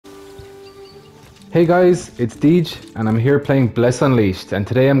Hey guys, it's Deej and I'm here playing Bless Unleashed, and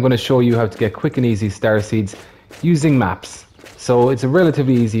today I'm going to show you how to get quick and easy starseeds using maps. So it's a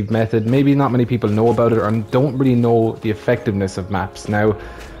relatively easy method. Maybe not many people know about it or don't really know the effectiveness of maps. Now,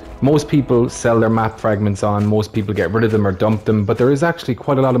 most people sell their map fragments on, most people get rid of them or dump them, but there is actually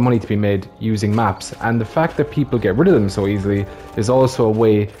quite a lot of money to be made using maps, and the fact that people get rid of them so easily is also a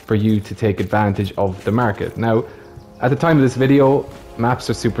way for you to take advantage of the market. Now, at the time of this video, maps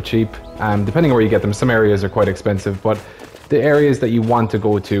are super cheap, depending on where you get them. Some areas are quite expensive, but the areas that you want to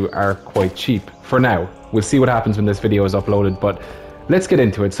go to are quite cheap for now. We'll see what happens when this video is uploaded, but let's get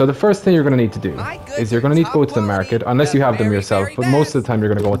into it. So the first thing you're going to need to do is you're going to need to go to the market, unless you have them yourself, but most of the time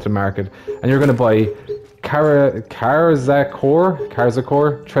you're going to go to the market and you're going to buy Karzakor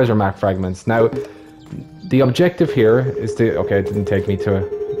treasure map fragments. Now, the objective here is to, okay, it didn't take me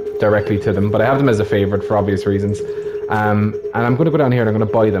directly to them, but I have them as a favorite for obvious reasons. And I'm going to go down here and I'm going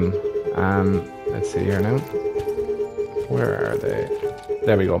to buy them. Let's see here now. Where are they?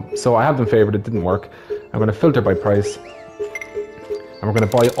 There we go. So I have them favored, it didn't work. I'm going to filter by price. And we're going to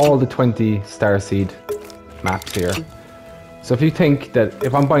buy all the 20 starseed maps here. So if you think that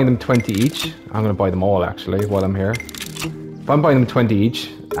if I'm buying them 20 each, I'm going to buy them all actually while I'm here. If I'm buying them 20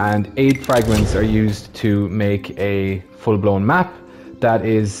 each and 8 fragments are used to make a full-blown map, that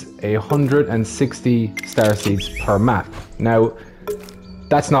is 160 starseeds per map. Now,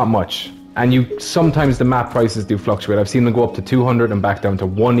 that's not much. And sometimes the map prices do fluctuate. I've seen them go up to 200 and back down to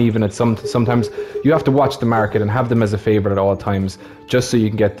 1 even at sometimes. You have to watch the market and have them as a favorite at all times, just so you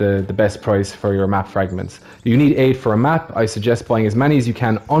can get the best price for your map fragments. You need 8 for a map. I suggest buying as many as you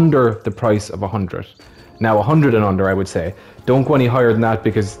can under the price of 100. Now 100 and under, I would say. Don't go any higher than that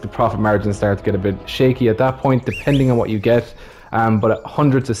because the profit margins start to get a bit shaky at that point, depending on what you get. But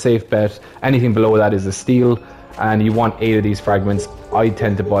 100's a safe bet. Anything below that is a steal, and you want 8 of these fragments. I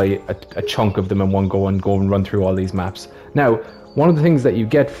tend to buy a chunk of them in one go and run through all these maps. Now, one of the things that you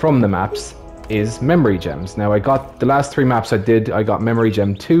get from the maps is memory gems. Now, I got the last 3 maps I got memory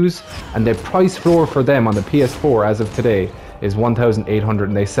gem 2s, and the price floor for them on the PS4 as of today is 1,800,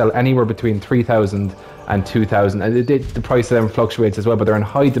 and they sell anywhere between 3,000 and 2,000, and the price of them fluctuates as well, but they're in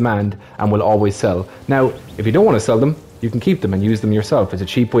high demand and will always sell. Now, if you don't want to sell them, you can keep them and use them yourself. It's a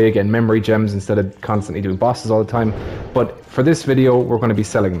cheap way of getting memory gems instead of constantly doing bosses all the time. But for this video, we're going to be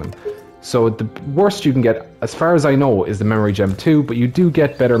selling them. So the worst you can get, as far as I know, is the memory gem 2, but you do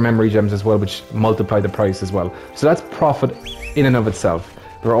get better memory gems as well, which multiply the price as well. So that's profit in and of itself.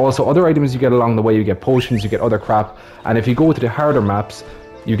 There are also other items you get along the way. You get potions, you get other crap, and if you go to the harder maps,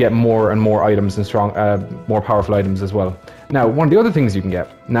 you get more and more items and more powerful items as well. Now, one of the other things you can get,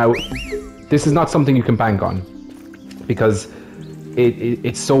 now, this is not something you can bank on, because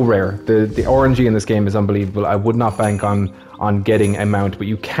it's so rare. The RNG in this game is unbelievable. I would not bank on getting a mount, but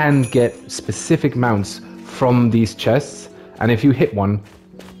you can get specific mounts from these chests, and if you hit one,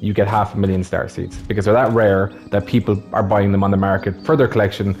 you get 500,000 starseeds, because they're that rare that people are buying them on the market for their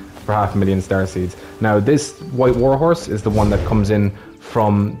collection for 500,000 starseeds. Now, this white warhorse is the one that comes in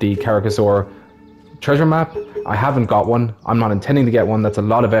from the Karzakor treasure map. I haven't got one. I'm not intending to get one. That's a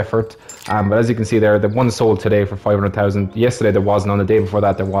lot of effort. But as you can see there, the one sold today for 500,000. Yesterday there was none. The day before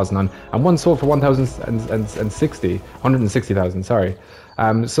that there was none. And one sold for 160,000. Sorry.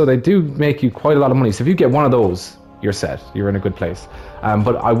 So they do make you quite a lot of money. So if you get one of those, you're set. You're in a good place.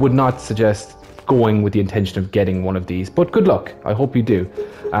 But I would not suggest going with the intention of getting one of these. But good luck. I hope you do.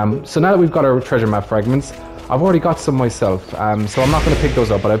 So now that we've got our treasure map fragments, I've already got some myself. So I'm not going to pick those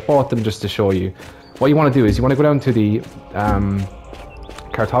up, but I bought them just to show you. What you want to do is you want to go down to the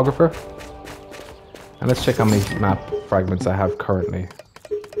cartographer, and let's check how many map fragments I have currently.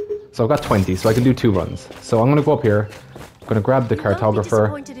 So I've got 20, so I can do 2 runs. So I'm going to go up here, I'm going to grab the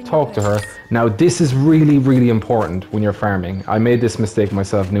cartographer, talk to her. Now this is really, really important when you're farming. I made this mistake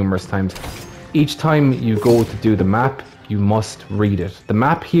myself numerous times. Each time you go to do the map, you must read it. The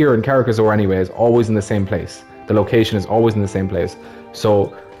map here in Karzakor anyway is always in the same place. The location is always in the same place.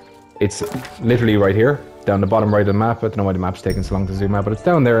 So it's literally right here, down the bottom right of the map. I don't know why the map's taking so long to zoom out, but it's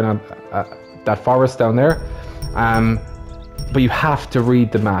down there, and that forest down there. But you have to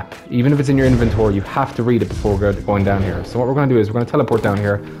read the map. Even if it's in your inventory, you have to read it before going down here. So what we're going to do is we're going to teleport down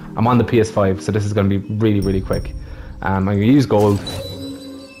here. I'm on the PS5, so this is going to be really, really quick. I'm going to use gold to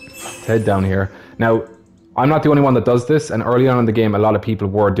head down here. Now, I'm not the only one that does this, and early on in the game, a lot of people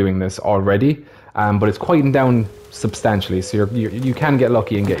were doing this already. But it's quieting down substantially, so you can get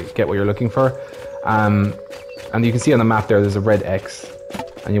lucky and get what you're looking for. And you can see on the map there's a red X,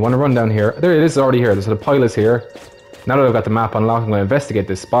 and you want to run down here. There it is, already here. So the pile is here. Now that I've got the map unlocked, I'm going to investigate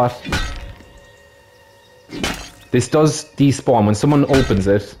this spot. This does despawn. When someone opens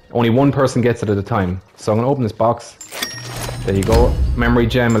it, only one person gets it at a time. So I'm going to open this box. There you go. Memory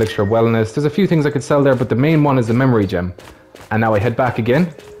gem, elixir of wellness. There's a few things I could sell there, but the main one is the memory gem. And now I head back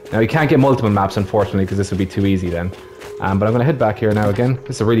again. Now you can't get multiple maps, unfortunately, because this would be too easy then. But I'm going to head back here now again.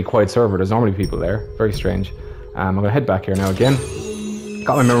 This is a really quiet server. There's normally people there. Very strange. I'm going to head back here now again.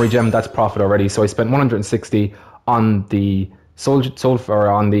 Got my memory gem. That's profit already. So I spent 160 on the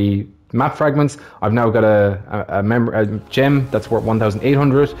on the map fragments. I've now got a gem that's worth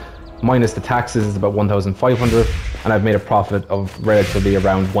 1,800. Minus the taxes is about 1,500, and I've made a profit of relatively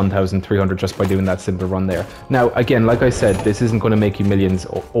around 1,300 just by doing that simple run there. Now, again, like I said, this isn't going to make you millions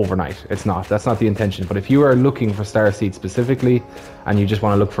overnight. It's not. That's not the intention. But if you are looking for Starseeds specifically, and you just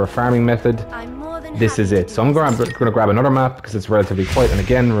want to look for a farming method, this is it. So I'm going to grab another map because it's relatively quiet. And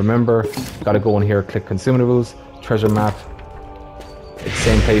again, remember, got to go in here, click consumables, treasure map. It's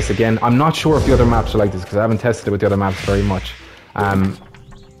same place again. I'm not sure if the other maps are like this because I haven't tested it with the other maps very much.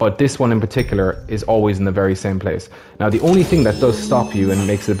 But this one in particular is always in the very same place. Now, the only thing that does stop you and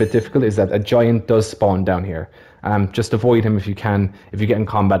makes it a bit difficult is that a giant does spawn down here. Just avoid him if you can. If you get in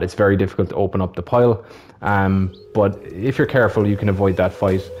combat, it's very difficult to open up the pile. But if you're careful, you can avoid that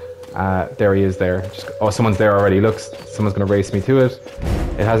fight. There he is there. Oh, someone's there already. Look, someone's going to race me to it.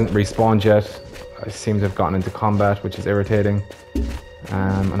 It hasn't respawned yet. I seem to have gotten into combat, which is irritating.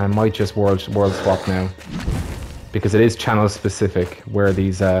 And I might just world swap now, because it is channel specific where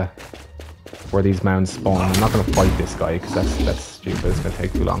these mounds spawn. I'm not going to fight this guy because that's stupid. It's going to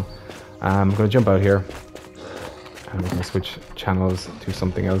take too long. I'm going to jump out here, and I'm going to switch channels to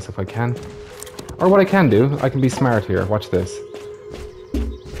something else if I can. Or what I can do, I can be smart here. Watch this.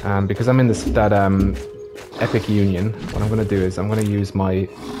 Because I'm in that epic union, what I'm going to do is I'm going to use my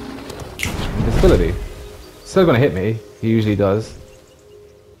invisibility. Still going to hit me. He usually does.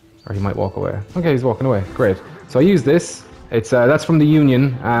 Or he might walk away. Okay, he's walking away. Great. So I use this. It's that's from the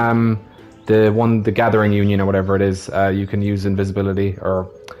Union, the Gathering Union or whatever it is. You can use invisibility or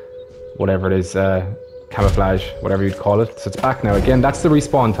whatever it is, camouflage, whatever you'd call it. So it's back now again. That's the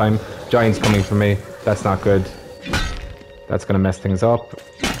respawn time. Giant's coming for me. That's not good. That's going to mess things up.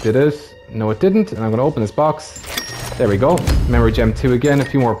 Did it? No, it didn't. And I'm going to open this box. There we go. Memory gem 2 again. A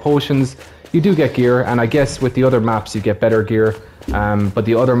few more potions. You do get gear, and I guess with the other maps you get better gear. But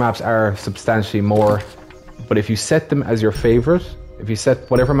the other maps are substantially more. But if you set them as your favorite, if you set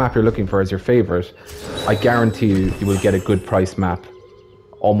whatever map you're looking for as your favorite, I guarantee you will get a good price map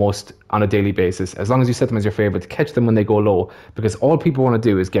almost on a daily basis, as long as you set them as your favorite to catch them when they go low. Because all people want to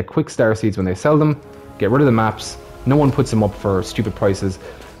do is get quick Starseeds when they sell them, get rid of the maps. No one puts them up for stupid prices.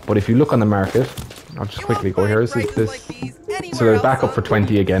 But if you look on the market, I'll just quickly go here. So they're back up for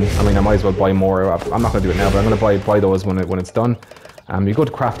 20 again. I mean, I might as well buy more. I'm not going to do it now, but I'm going to buy those when it's done. You go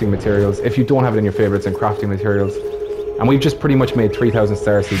to crafting materials. If you don't have it in your favorites, in crafting materials. And we've just pretty much made 3,000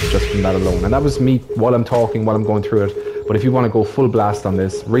 Starseeds just from that alone. And that was me while I'm talking, while I'm going through it. But if you want to go full blast on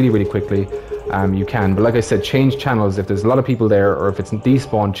this really, really quickly, you can. But like I said, change channels. If there's a lot of people there, or if it's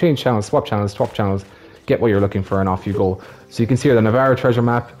despawn, change channels, swap channels, get what you're looking for, and off you go. So you can see here the Navarra treasure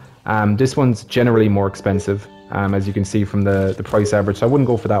map. This one's generally more expensive, as you can see from the price average. So I wouldn't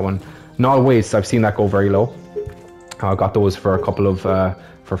go for that one. Null Waste, I've seen that go very low. I got those for a couple of,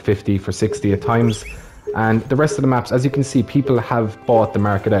 for 50, for 60 at times. And the rest of the maps, as you can see, people have bought the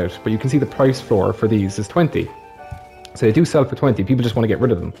market out. But you can see the price floor for these is 20. So they do sell for 20. People just want to get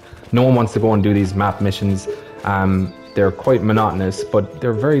rid of them. No one wants to go and do these map missions. They're quite monotonous, but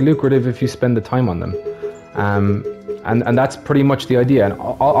they're very lucrative if you spend the time on them. And that's pretty much the idea. And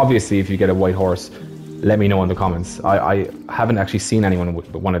obviously, if you get a white horse, let me know in the comments. I haven't actually seen anyone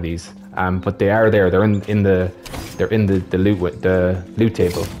with one of these, but they are there. They're in the loot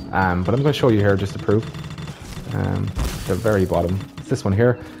table. But I'm going to show you here just to prove. The very bottom. It's this one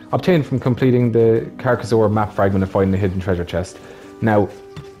here. Obtained from completing the Carcassor map fragment and finding the hidden treasure chest. Now,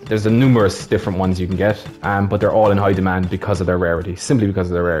 there's numerous different ones you can get, but they're all in high demand because of their rarity, simply because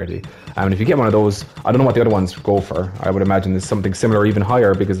of their rarity. And if you get one of those, I don't know what the other ones go for. I would imagine there's something similar or even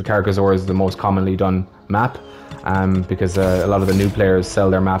higher, because the Carcassor is the most commonly done map, because a lot of the new players sell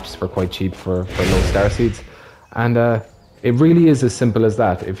their maps for quite cheap for low Starseeds. And it really is as simple as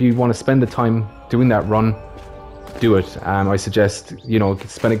that. If you want to spend the time doing that run, do it. I suggest,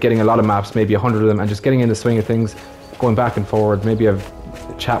 getting a lot of maps, maybe 100 of them, and just getting in the swing of things, going back and forward, maybe have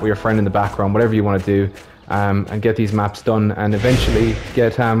a chat with your friend in the background, whatever you want to do, and get these maps done, and eventually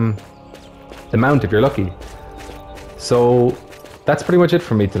get the mount if you're lucky. So that's pretty much it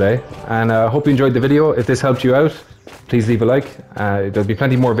from me today, and I hope you enjoyed the video. If this helped you out, please leave a like. There'll be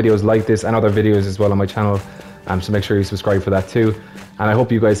plenty more videos like this and other videos as well on my channel, so make sure you subscribe for that too. And I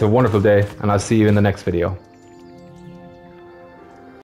hope you guys have a wonderful day, and I'll see you in the next video.